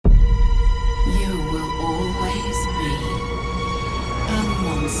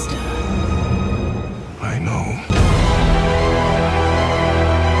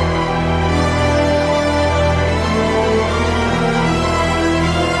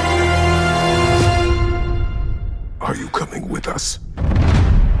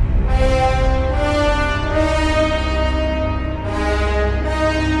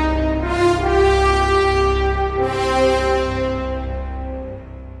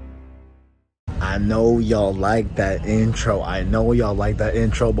I know y'all like that intro.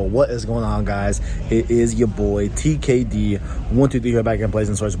 But what is going on, guys? It is your boy TKD 123 here back in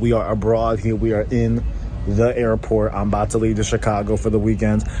Blazing Source. We are abroad here. We are in the airport. I'm about to leave to Chicago for the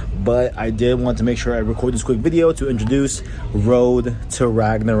weekend, but I did want to make sure I record this quick video to introduce Road to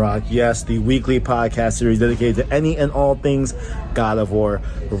Ragnarok. Yes, the weekly podcast series dedicated to any and all things God of War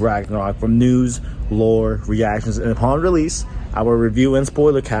Ragnarok, from news, lore, reactions, and upon release, our review and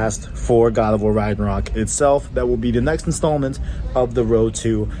spoiler cast for God of War Ragnarok itself. That will be the next installment of the Road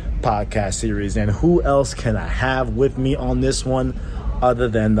to podcast series. And who else can I have with me on this one other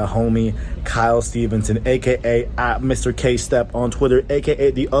than the homie Kyle Stevenson, aka at Mr. K-Step on Twitter, aka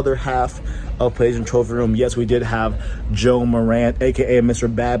the other half of PlayStation Trophy Room. Yes, we did have Joe Morant, aka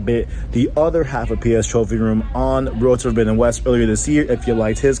Mr. Badbit, the other half of PS Trophy Room, on Road to Forbidden West earlier this year. If you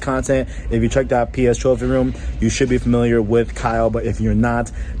liked his content, if you checked out PS Trophy Room, you should be familiar with Kyle. But if you're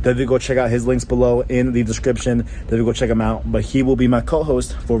not, definitely go check out his links below in the description. Definitely go check him out. But he will be my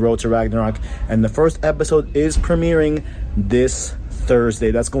co-host for Road to Ragnarok, and the first episode is premiering this Thursday.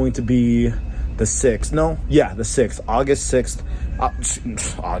 That's going to be the 6th. The 6th.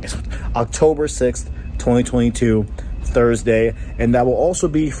 October 6th, 2022. Thursday. And that will also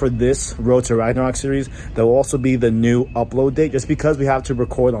be, for this Road to Ragnarok series, that will also be the new upload date, just because we have to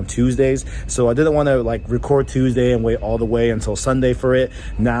record on Tuesdays. So I didn't want to record Tuesday and wait all the way until Sunday for it.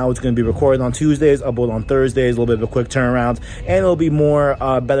 Now it's going to be recorded on Tuesdays, upload on Thursdays, a little bit of a quick turnaround, and it'll be more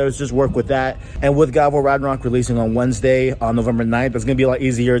better to just work with that. And with God of War Ragnarok releasing on Wednesday, on November 9th, it's going to be a lot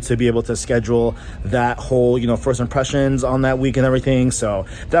easier to be able to schedule that whole, first impressions on that week and everything. So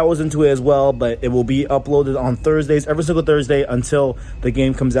that was into it as well, but it will be uploaded on Thursdays, every single Thursday until the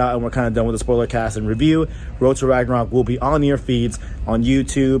game comes out and we're kind of done with the spoiler cast and review. Road to Ragnarok will be on your feeds on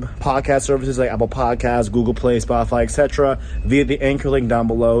YouTube, podcast services like Apple Podcasts, Google Play, Spotify, etc., via the anchor link down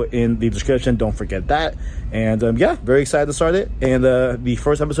below in the description. Don't forget that. And very excited to start it. And the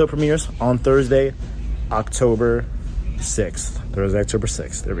first episode premieres on Thursday, October 6th. Thursday, October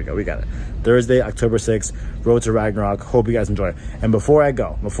 6th. There we go. We got it. Thursday, October 6th. Road to Ragnarok. Hope you guys enjoy it. And before I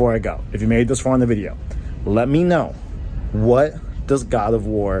go, if you made this far in the video, let me know, what does God of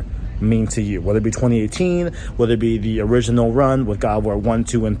War mean to you? Whether it be 2018, whether it be the original run with God of War 1,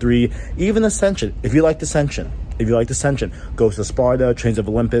 2, and 3, even Ascension. If you liked Ascension, Ghost of Sparta, Chains of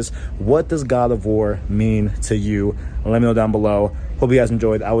Olympus, what does God of War mean to you? Let me know down below. Hope you guys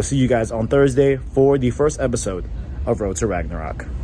enjoyed. I will see you guys on Thursday for the first episode of Road to Ragnarok.